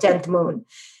looking for the 10th moon.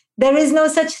 There is no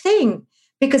such thing,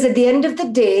 because at the end of the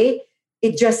day,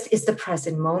 it just is the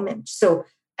present moment. So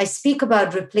I speak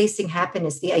about replacing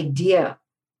happiness, the idea,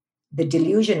 the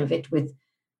delusion of it, with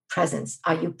presence.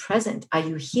 Are you present? Are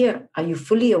you here? Are you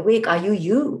fully awake? Are you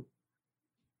you?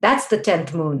 That's the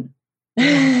 10th moon.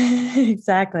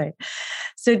 Exactly.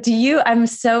 So I'm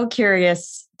so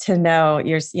curious to know,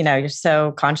 you're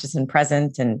so conscious and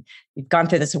present, and you've gone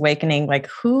through this awakening. Like,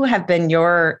 who have been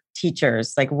your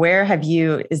teachers? Like,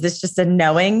 is this just a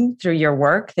knowing through your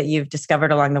work that you've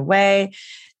discovered along the way?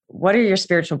 What are your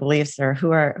spiritual beliefs, or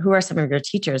who are some of your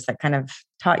teachers that kind of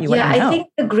taught you what you know? I think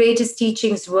the greatest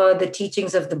teachings were the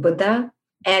teachings of the Buddha.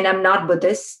 And I'm not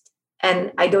Buddhist,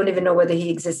 and I don't even know whether he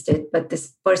existed, but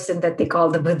this person that they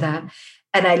call the Buddha.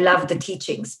 And I love the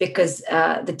teachings, because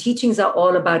the teachings are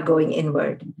all about going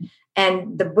inward.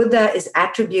 And the Buddha is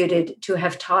attributed to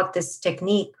have taught this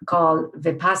technique called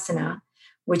vipassana,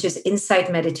 which is insight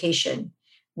meditation,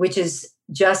 which is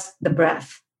just the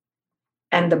breath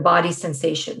and the body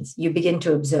sensations. You begin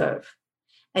to observe.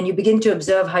 And you begin to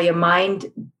observe how your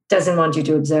mind doesn't want you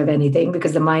to observe anything,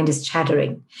 because the mind is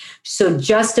chattering. So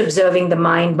just observing the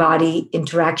mind-body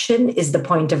interaction is the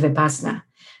point of vipassana.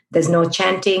 There's no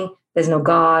chanting, there's no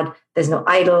God, there's no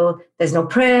idol, there's no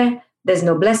prayer, there's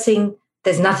no blessing,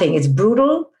 there's nothing. It's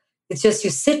brutal. It's just you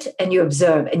sit and you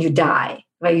observe and you die,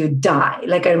 right? You die.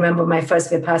 Like, I remember my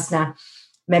first vipassana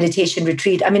meditation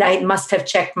retreat. I mean, I must have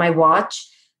checked my watch,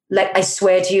 like, I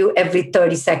swear to you, every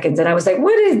 30 seconds. And I was like,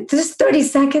 what is this 30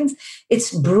 seconds?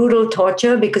 It's brutal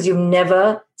torture, because you've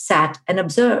never sat and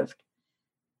observed.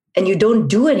 And you don't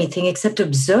do anything except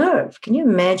observe. Can you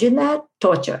imagine that?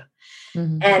 Torture.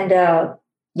 Mm-hmm. And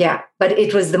but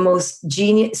it was the most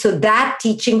genius. So that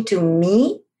teaching to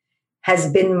me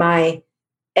has been my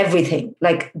everything.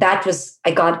 Like, that was,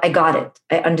 I got it.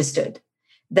 I understood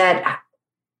that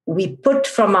we put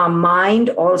from our mind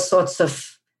all sorts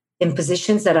of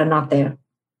impositions that are not there.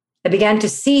 I began to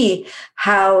see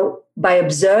how, by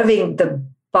observing the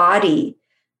body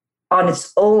on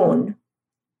its own,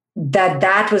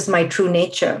 that was my true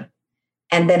nature.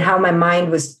 And then how my mind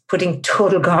was putting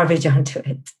total garbage onto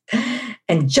it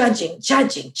and judging,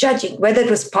 whether it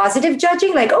was positive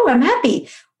judging, like, oh, I'm happy,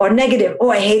 or negative, oh,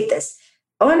 I hate this.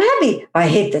 Oh, I'm happy, oh, I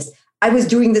hate this. I was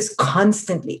doing this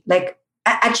constantly. Like,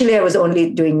 actually, I was only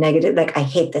doing negative, like, I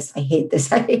hate this, I hate this,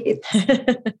 I hate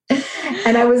this.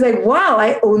 And I was like, wow,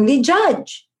 I only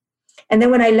judge. And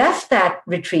then when I left that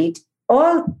retreat,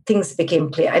 all things became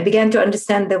clear. I began to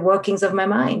understand the workings of my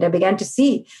mind. I began to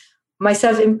see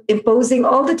myself imposing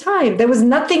all the time. There was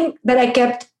nothing that I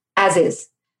kept as is.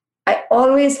 I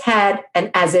always had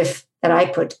an as if that I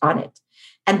put on it.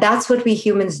 And that's what we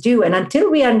humans do. And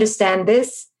until we understand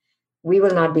this, we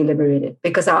will not be liberated,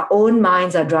 because our own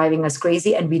minds are driving us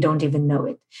crazy and we don't even know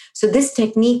it. So this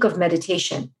technique of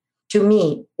meditation, to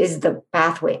me, is the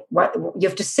pathway. You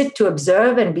have to sit to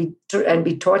observe and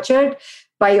be tortured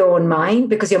by your own mind,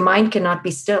 because your mind cannot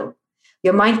be still.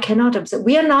 Your mind cannot observe.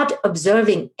 We are not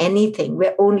observing anything.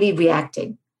 We're only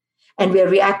reacting. And we're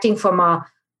reacting from our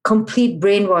complete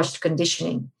brainwashed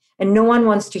conditioning. And no one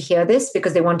wants to hear this,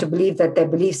 because they want to believe that their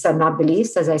beliefs are not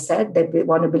beliefs. As I said, they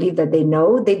want to believe that they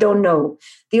know. They don't know.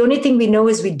 The only thing we know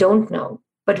is we don't know,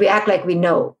 but we act like we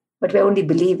know. but we're only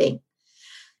believing.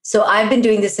 So I've been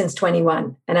doing this since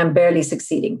 21 and I'm barely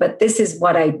succeeding. But this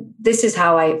is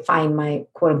how I find my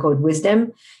quote unquote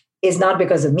wisdom, is not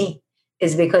because of me,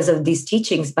 is because of these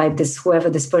teachings by this, whoever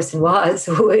this person was,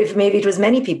 who, if maybe it was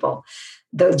many people,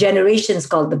 the generations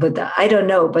called the Buddha. I don't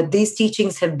know, but these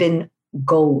teachings have been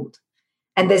gold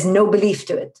and there's no belief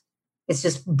to it. It's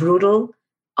just brutal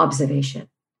observation.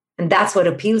 And that's what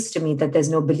appeals to me, that there's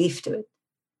no belief to it.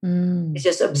 It's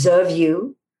just observe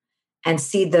you and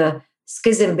see the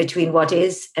schism between what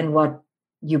is and what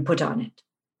you put on it.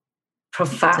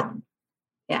 Profound.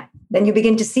 Yeah. Then you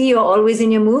begin to see you're always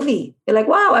in your movie. You're like,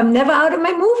 wow, I'm never out of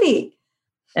my movie.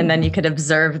 And then you could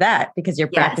observe that because you're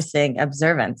practicing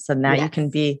observance. So now you can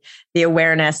be the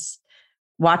awareness,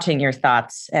 watching your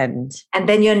thoughts, and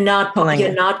then you're not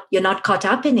caught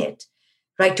up in it.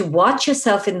 Right? To watch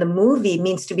yourself in the movie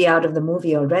means to be out of the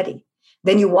movie already.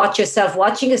 Then you watch yourself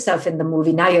watching yourself in the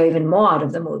movie. Now you're even more out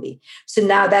of the movie. So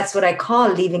now that's what I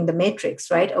call leaving the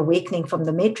matrix, right? Awakening from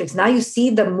the matrix. Now you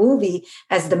see the movie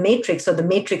as the matrix, or the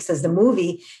matrix as the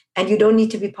movie, and you don't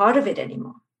need to be part of it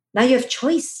anymore. Now you have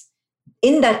choice.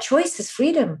 In that choice is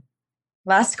freedom.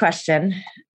 Last question.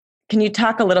 Can you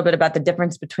talk a little bit about the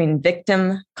difference between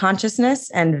victim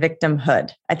consciousness and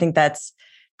victimhood? I think that's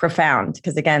profound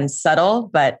because, again, subtle,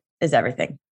 but is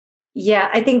everything. Yeah,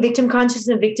 I think victim consciousness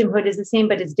and victimhood is the same,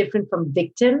 but it's different from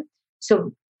victim.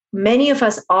 So many of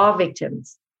us are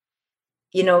victims.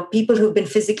 People who've been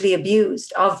physically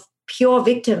abused, of pure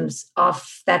victims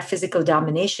of that physical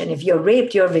domination. If you're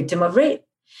raped, you're a victim of rape.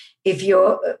 If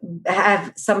you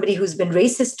have somebody who's been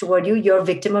racist toward you, you're a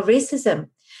victim of racism.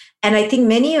 And I think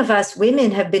many of us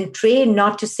women have been trained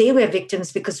not to say we're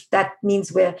victims because that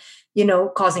means we're,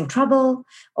 causing trouble,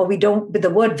 or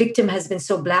the word victim has been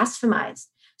so blasphemized.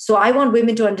 So I want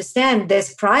women to understand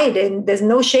there's pride and there's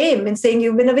no shame in saying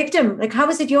you've been a victim. Like, how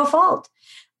is it your fault?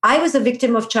 I was a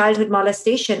victim of childhood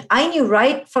molestation. I knew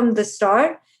right from the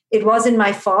start it wasn't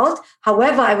my fault.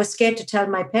 However, I was scared to tell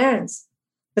my parents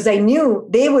because I knew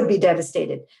they would be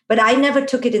devastated. But I never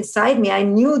took it inside me. I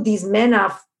knew these men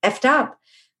are effed up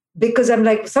because I'm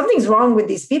like, something's wrong with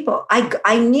these people.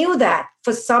 I knew that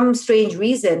for some strange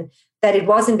reason that it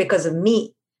wasn't because of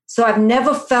me. So I've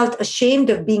never felt ashamed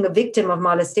of being a victim of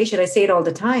molestation. I say it all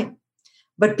the time.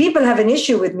 But people have an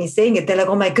issue with me saying it. They're like,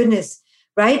 oh my goodness,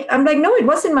 right? I'm like, no, it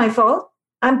wasn't my fault.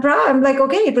 I'm proud. I'm like,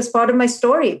 okay, it was part of my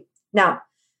story. Now,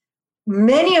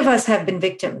 many of us have been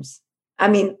victims. I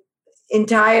mean,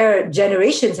 entire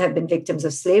generations have been victims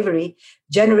of slavery.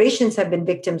 Generations have been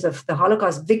victims of the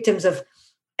Holocaust,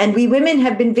 and we women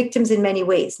have been victims in many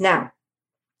ways. Now,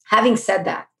 having said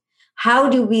that, how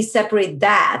do we separate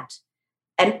that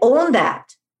and own the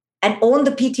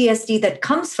PTSD that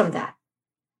comes from that?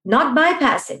 Not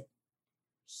bypass it,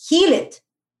 heal it,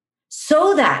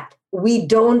 so that we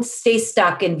don't stay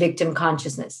stuck in victim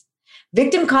consciousness.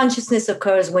 Victim consciousness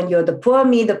occurs when you're the poor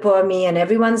me, and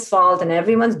everyone's fault, and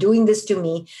everyone's doing this to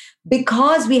me,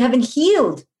 because we haven't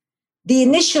healed the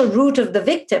initial root of the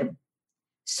victim.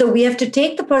 So we have to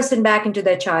take the person back into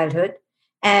their childhood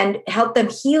and help them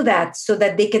heal that so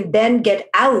that they can then get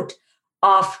out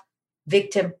of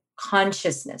victim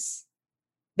consciousness.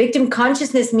 Victim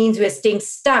consciousness means we're staying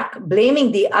stuck,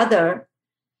 blaming the other,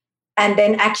 and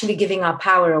then actually giving our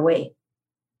power away.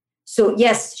 So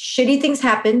yes, shitty things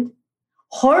happen,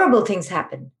 horrible things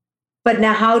happen. But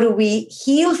now how do we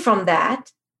heal from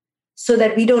that so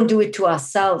that we don't do it to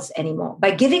ourselves anymore?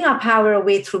 By giving our power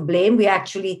away through blame, we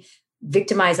actually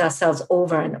victimize ourselves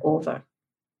over and over.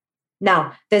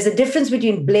 Now, there's a difference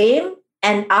between blame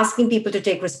and asking people to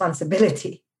take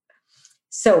responsibility.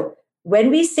 So when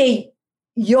we say,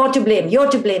 you're to blame,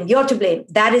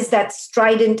 that is that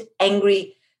strident,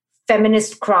 angry,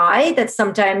 feminist cry that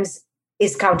sometimes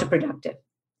is counterproductive.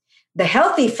 The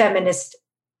healthy feminist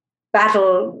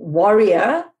battle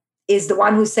warrior is the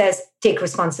one who says, take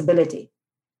responsibility.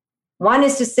 One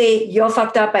is to say, you're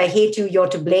fucked up, I hate you, you're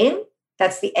to blame.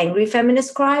 That's the angry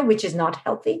feminist cry, which is not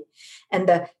healthy. And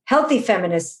the healthy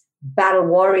feminist battle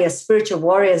warrior, spiritual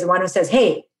warrior, is the one who says,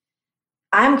 hey,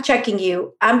 I'm checking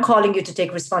you. I'm calling you to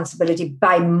take responsibility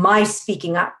by my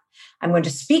speaking up. I'm going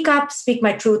to speak up, speak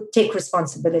my truth, take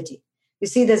responsibility. You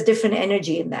see, there's different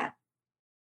energy in that.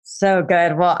 So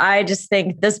good. Well, I just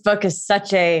think this book is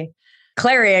such a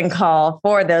clarion call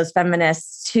for those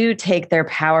feminists to take their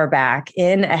power back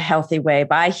in a healthy way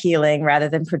by healing rather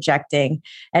than projecting.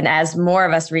 And as more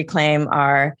of us reclaim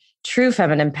our true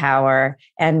feminine power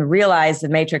and realize the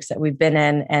matrix that we've been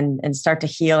in and start to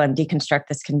heal and deconstruct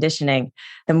this conditioning,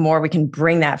 the more we can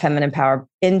bring that feminine power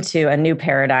into a new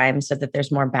paradigm so that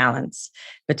there's more balance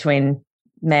between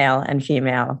male and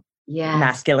female, yes,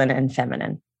 masculine and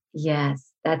feminine. Yes.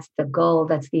 That's the goal.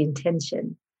 That's the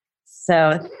intention.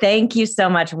 So thank you so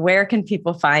much. Where can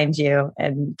people find you?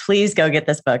 And please go get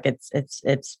this book.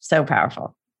 It's so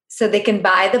powerful. So they can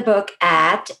buy the book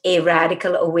at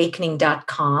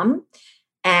aradicalawakening.com.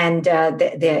 And there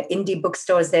are indie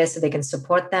bookstores there so they can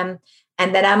support them.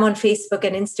 And then I'm on Facebook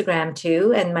and Instagram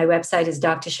too. And my website is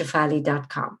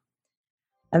drshefali.com.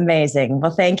 Amazing.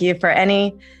 Well, thank you. For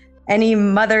any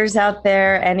mothers out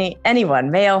there,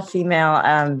 anyone, male,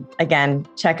 female, again,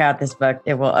 check out this book.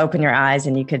 It will open your eyes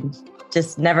and you could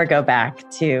just never go back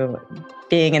to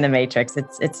being in the matrix.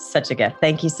 It's such a gift.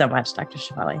 Thank you so much, Dr.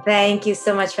 Shefali. Thank you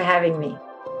so much for having me.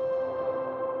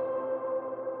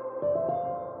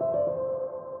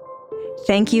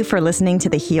 Thank you for listening to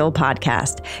the Heal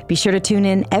podcast. Be sure to tune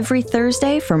in every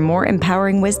Thursday for more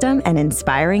empowering wisdom and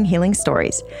inspiring healing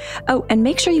stories. Oh, and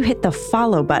make sure you hit the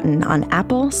follow button on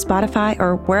Apple, Spotify,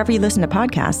 or wherever you listen to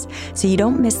podcasts so you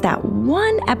don't miss that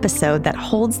one episode that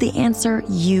holds the answer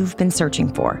you've been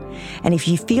searching for. And if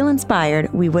you feel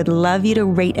inspired, we would love you to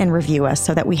rate and review us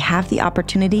so that we have the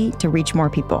opportunity to reach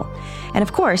more people. And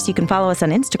of course, you can follow us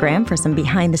on Instagram for some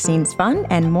behind-the-scenes fun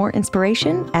and more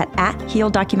inspiration at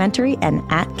Heal Documentary and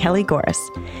at Kelly Goris.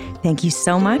 Thank you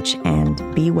so much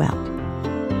and be well.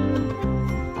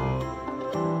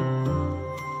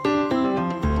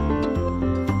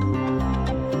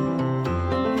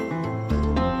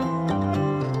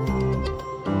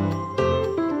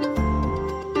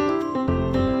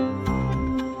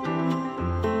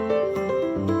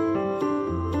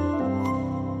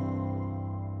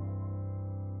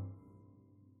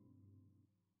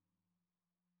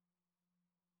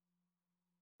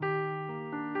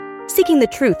 Seeking the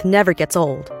truth never gets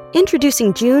old.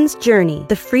 Introducing June's Journey,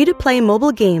 the free-to-play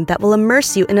mobile game that will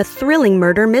immerse you in a thrilling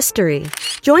murder mystery.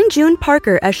 Join June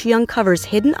Parker as she uncovers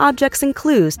hidden objects and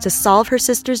clues to solve her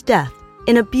sister's death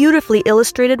in a beautifully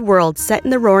illustrated world set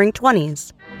in the Roaring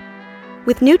 '20s.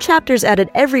 With new chapters added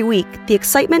every week, the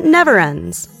excitement never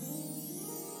ends.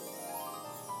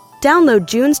 Download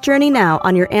June's Journey now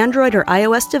on your Android or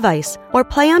iOS device or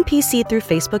play on PC through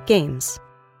Facebook Games.